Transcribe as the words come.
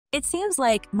It seems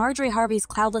like Marjorie Harvey's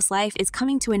cloudless life is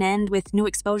coming to an end with new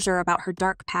exposure about her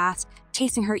dark past,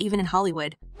 chasing her even in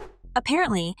Hollywood.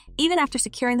 Apparently, even after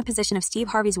securing the position of Steve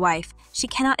Harvey's wife, she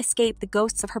cannot escape the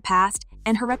ghosts of her past,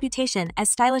 and her reputation as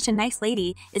stylish and nice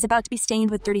lady is about to be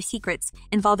stained with dirty secrets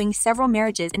involving several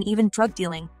marriages and even drug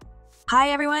dealing. Hi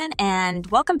everyone, and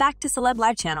welcome back to Celeb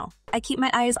Live Channel. I keep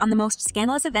my eyes on the most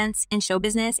scandalous events in show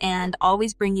business and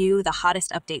always bring you the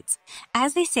hottest updates.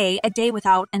 As they say, a day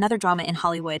without another drama in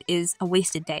Hollywood is a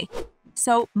wasted day.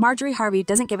 So Marjorie Harvey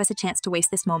doesn't give us a chance to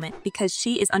waste this moment because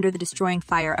she is under the destroying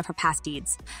fire of her past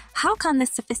deeds. How come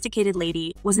this sophisticated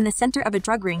lady was in the center of a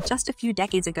drug ring just a few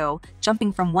decades ago,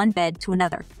 jumping from one bed to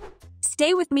another?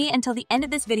 Stay with me until the end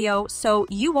of this video so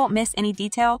you won't miss any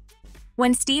detail.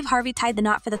 When Steve Harvey tied the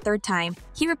knot for the third time,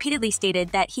 he repeatedly stated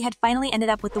that he had finally ended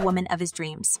up with the woman of his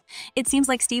dreams. It seems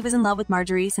like Steve was in love with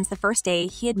Marjorie since the first day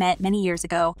he had met many years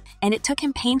ago, and it took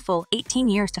him painful 18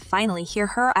 years to finally hear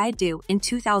her "I do" in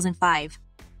 2005.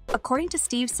 According to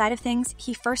Steve's side of things,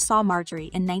 he first saw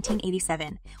Marjorie in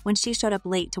 1987 when she showed up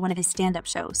late to one of his stand-up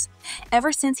shows.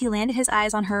 Ever since he landed his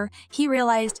eyes on her, he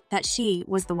realized that she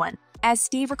was the one. As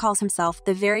Steve recalls himself,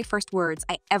 the very first words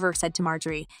I ever said to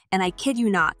Marjorie, and I kid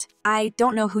you not, "I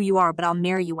don't know who you are, but I'll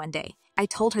marry you one day." I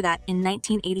told her that in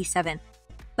 1987.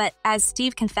 But as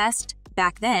Steve confessed,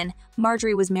 back then,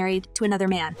 Marjorie was married to another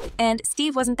man, and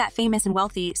Steve wasn't that famous and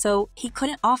wealthy, so he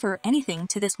couldn't offer anything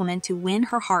to this woman to win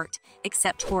her heart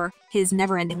except for his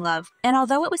never-ending love. And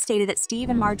although it was stated that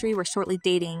Steve and Marjorie were shortly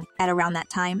dating at around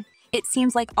that time, it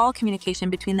seems like all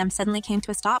communication between them suddenly came to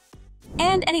a stop.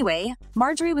 And anyway,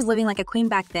 Marjorie was living like a queen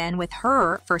back then with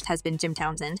her first husband, Jim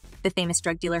Townsend, the famous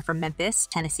drug dealer from Memphis,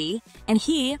 Tennessee, and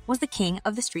he was the king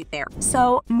of the street there.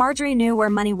 So Marjorie knew where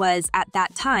money was at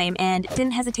that time and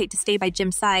didn't hesitate to stay by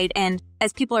Jim's side, and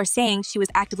as people are saying, she was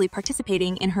actively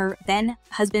participating in her then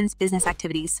husband's business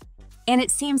activities. And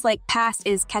it seems like past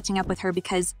is catching up with her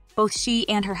because both she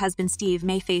and her husband Steve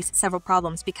may face several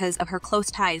problems because of her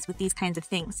close ties with these kinds of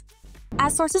things.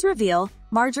 As sources reveal,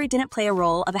 Marjorie didn't play a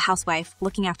role of a housewife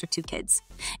looking after two kids.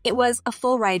 It was a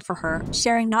full ride for her,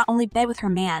 sharing not only bed with her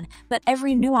man, but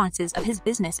every nuances of his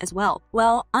business as well.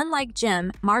 Well, unlike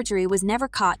Jim, Marjorie was never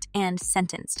caught and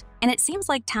sentenced. And it seems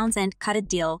like Townsend cut a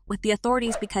deal with the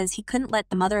authorities because he couldn't let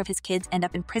the mother of his kids end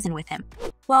up in prison with him.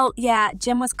 Well, yeah,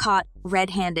 Jim was caught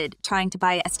red-handed trying to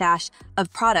buy a stash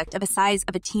of product of the size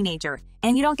of a teenager,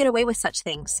 and you don't get away with such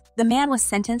things. The man was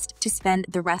sentenced to spend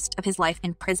the rest of his life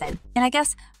in prison, and I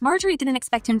guess Marjorie didn't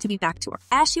expect him to be back to her.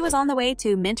 As she was on the way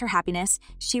to mint her happiness,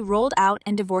 she rolled out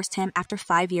and divorced him after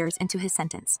 5 years into his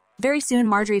sentence. Very soon,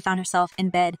 Marjorie found herself in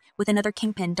bed with another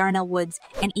kingpin, Darnell Woods,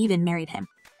 and even married him.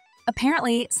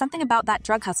 Apparently, something about that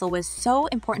drug hustle was so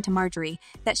important to Marjorie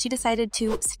that she decided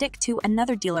to stick to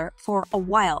another dealer for a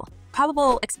while,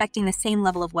 probably expecting the same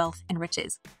level of wealth and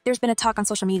riches. There's been a talk on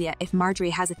social media if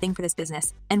Marjorie has a thing for this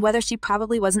business, and whether she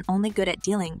probably wasn't only good at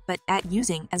dealing, but at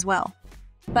using as well.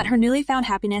 But her newly found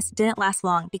happiness didn't last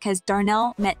long because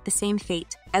Darnell met the same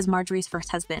fate as Marjorie's first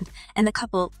husband, and the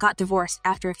couple got divorced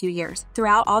after a few years.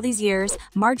 Throughout all these years,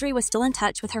 Marjorie was still in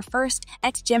touch with her first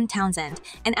ex, Jim Townsend,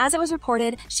 and as it was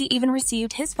reported, she even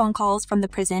received his phone calls from the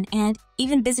prison and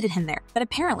even visited him there. But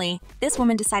apparently, this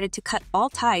woman decided to cut all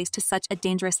ties to such a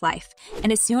dangerous life,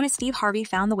 and as soon as Steve Harvey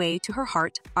found the way to her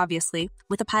heart, obviously,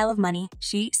 with a pile of money,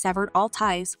 she severed all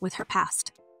ties with her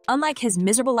past. Unlike his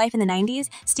miserable life in the 90s,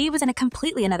 Steve was in a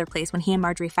completely another place when he and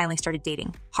Marjorie finally started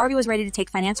dating. Harvey was ready to take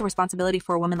financial responsibility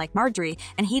for a woman like Marjorie,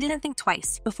 and he didn't think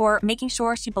twice before making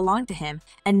sure she belonged to him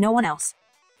and no one else.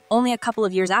 Only a couple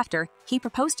of years after, he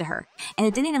proposed to her, and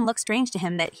it didn't even look strange to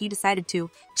him that he decided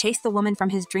to chase the woman from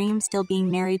his dreams still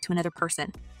being married to another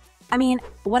person. I mean,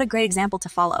 what a great example to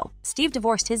follow. Steve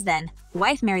divorced his then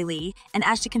wife, Mary Lee, and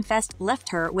as she confessed,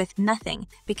 left her with nothing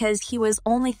because he was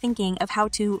only thinking of how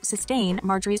to sustain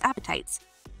Marjorie's appetites.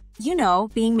 You know,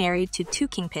 being married to two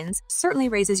kingpins certainly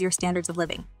raises your standards of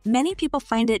living. Many people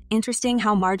find it interesting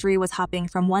how Marjorie was hopping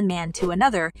from one man to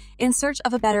another in search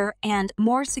of a better and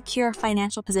more secure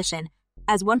financial position.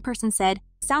 As one person said,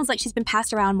 "Sounds like she's been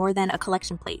passed around more than a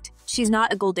collection plate. She's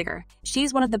not a gold digger.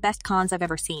 She's one of the best cons I've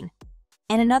ever seen."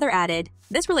 And another added,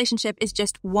 "This relationship is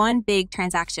just one big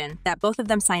transaction that both of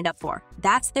them signed up for.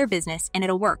 That's their business and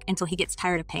it'll work until he gets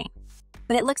tired of paying."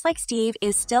 But it looks like Steve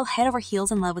is still head over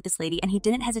heels in love with this lady, and he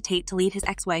didn't hesitate to leave his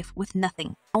ex-wife with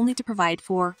nothing, only to provide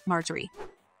for Marjorie.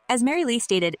 As Mary Lee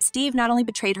stated, Steve not only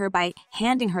betrayed her by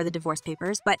handing her the divorce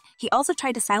papers, but he also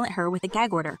tried to silence her with a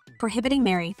gag order, prohibiting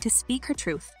Mary to speak her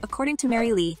truth. According to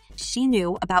Mary Lee, she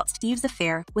knew about Steve's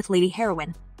affair with Lady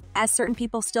Heroin, as certain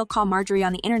people still call Marjorie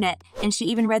on the internet, and she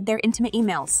even read their intimate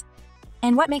emails.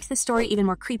 And what makes this story even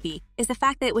more creepy is the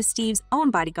fact that it was Steve's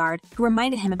own bodyguard who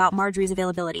reminded him about Marjorie's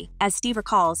availability. As Steve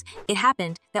recalls, it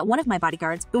happened that one of my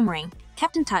bodyguards, Boomerang,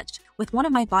 kept in touch with one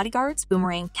of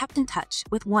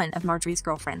Marjorie's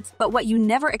girlfriends. But what you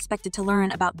never expected to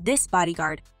learn about this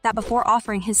bodyguard, that before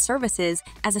offering his services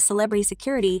as a celebrity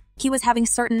security, he was having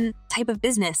certain type of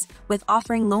business with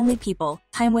offering lonely people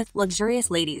time with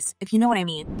luxurious ladies, if you know what I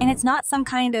mean. And it's not some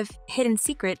kind of hidden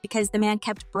secret because the man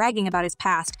kept bragging about his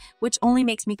past, which only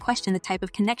makes me question the type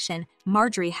of connection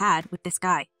Marjorie had with this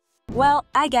guy. Well,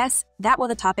 I guess that was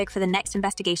the topic for the next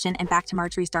investigation and back to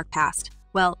Marjorie's dark past.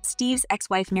 Well, Steve's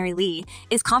ex-wife, Mary Lee,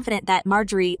 is confident that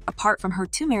Marjorie, apart from her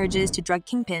 2 marriages to drug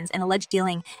kingpins and alleged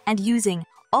dealing and using,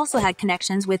 also had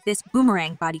connections with this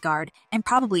Boomerang bodyguard, and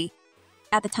probably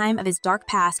at the time of his dark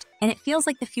past, and it feels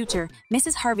like the future,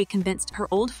 Mrs. Harvey convinced her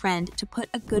old friend to put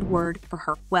a good word for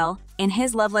her. Well, in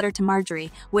his love letter to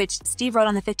Marjorie, which Steve wrote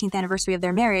on the 15th anniversary of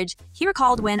their marriage, he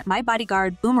recalled, when my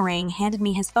bodyguard Boomerang handed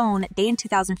me his phone that day in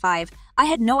 2005, I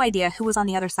had no idea who was on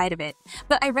the other side of it,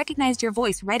 but I recognized your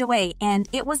voice right away, and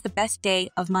it was the best day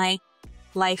of my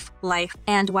life.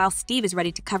 And while Steve is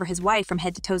ready to cover his wife from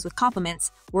head to toes with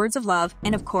compliments, words of love,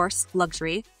 and of course,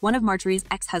 luxury, one of Marjorie's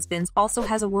ex-husbands also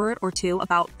has a word or two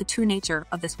about the true nature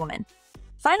of this woman.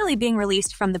 Finally being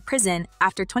released from the prison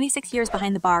after 26 years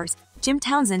behind the bars, Jim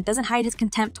Townsend doesn't hide his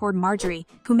contempt toward Marjorie,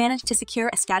 who managed to secure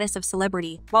a status of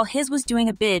celebrity, while his was doing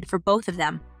a bid for both of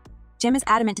them. Jim is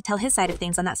adamant to tell his side of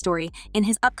things on that story in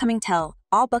his upcoming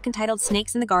all book entitled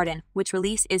Snakes in the Garden, which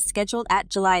release is scheduled at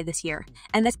July this year.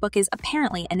 And this book is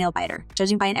apparently a nail-biter,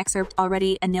 judging by an excerpt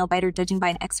already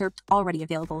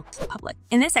available to the public.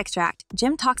 In this extract,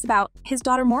 Jim talks about his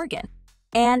daughter Morgan.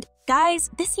 And guys,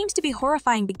 this seems to be a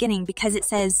horrifying beginning because it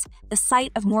says, "The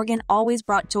sight of Morgan always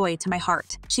brought joy to my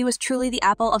heart. She was truly the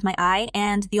apple of my eye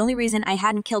and the only reason I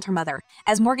hadn't killed her mother.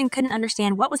 As Morgan couldn't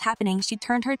understand what was happening, she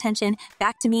turned her attention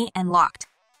back to me and locked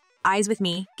eyes with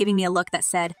me, giving me a look that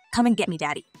said, 'Come and get me,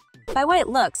 Daddy.'" By what it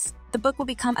looks, the book will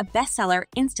become a bestseller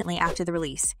instantly after the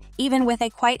release, even with a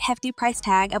quite hefty price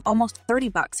tag of almost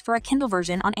 $30 for a Kindle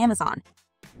version on Amazon.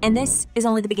 And this is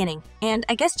only the beginning. And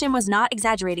I guess Jim was not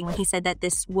exaggerating when he said that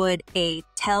this would a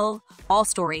tell-all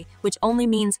story, which only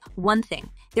means one thing.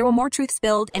 There will more truth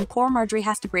spilled, and poor Marjorie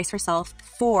has to brace herself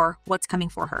for what's coming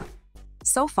for her.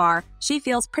 So far, she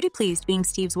feels pretty pleased being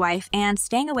Steve's wife and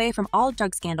staying away from all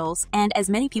drug scandals, and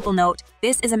as many people note,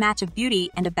 this is a match of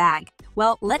beauty and a bag.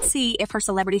 Well, let's see if her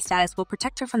celebrity status will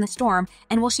protect her from the storm,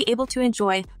 and will she able to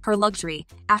enjoy her luxury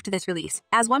after this release.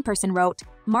 As one person wrote,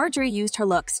 Marjorie used her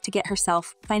looks to get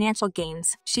herself financial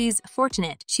gains. She's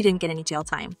fortunate she didn't get any jail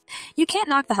time. You can't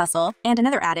knock the hustle, and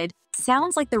another added,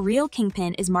 sounds like the real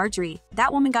kingpin is Marjorie.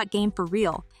 That woman got game for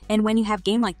real, and when you have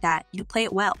game like that, you play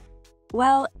it well.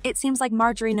 Well, it seems like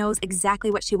Marjorie knows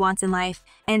exactly what she wants in life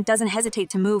and doesn't hesitate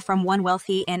to move from one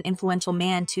wealthy and influential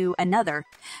man to another.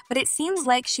 But it seems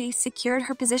like she secured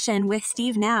her position with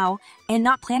Steve now and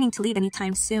not planning to leave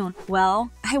anytime soon.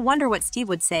 Well, I wonder what Steve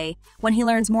would say when he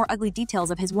learns more ugly details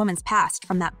of his woman's past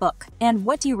from that book. And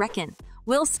what do you reckon?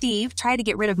 Will Steve try to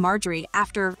get rid of Marjorie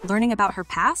after learning about her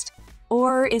past?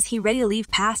 Or is he ready to leave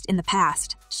past in the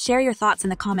past? Share your thoughts in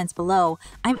the comments below.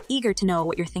 I'm eager to know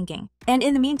what you're thinking. And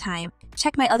in the meantime,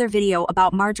 check my other video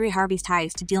about Marjorie Harvey's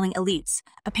ties to dealing elites.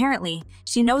 Apparently,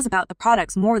 she knows about the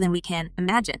products more than we can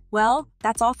imagine. Well,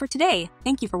 that's all for today.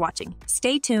 Thank you for watching.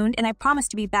 Stay tuned, and I promise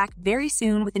to be back very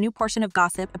soon with a new portion of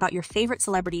gossip about your favorite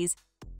celebrities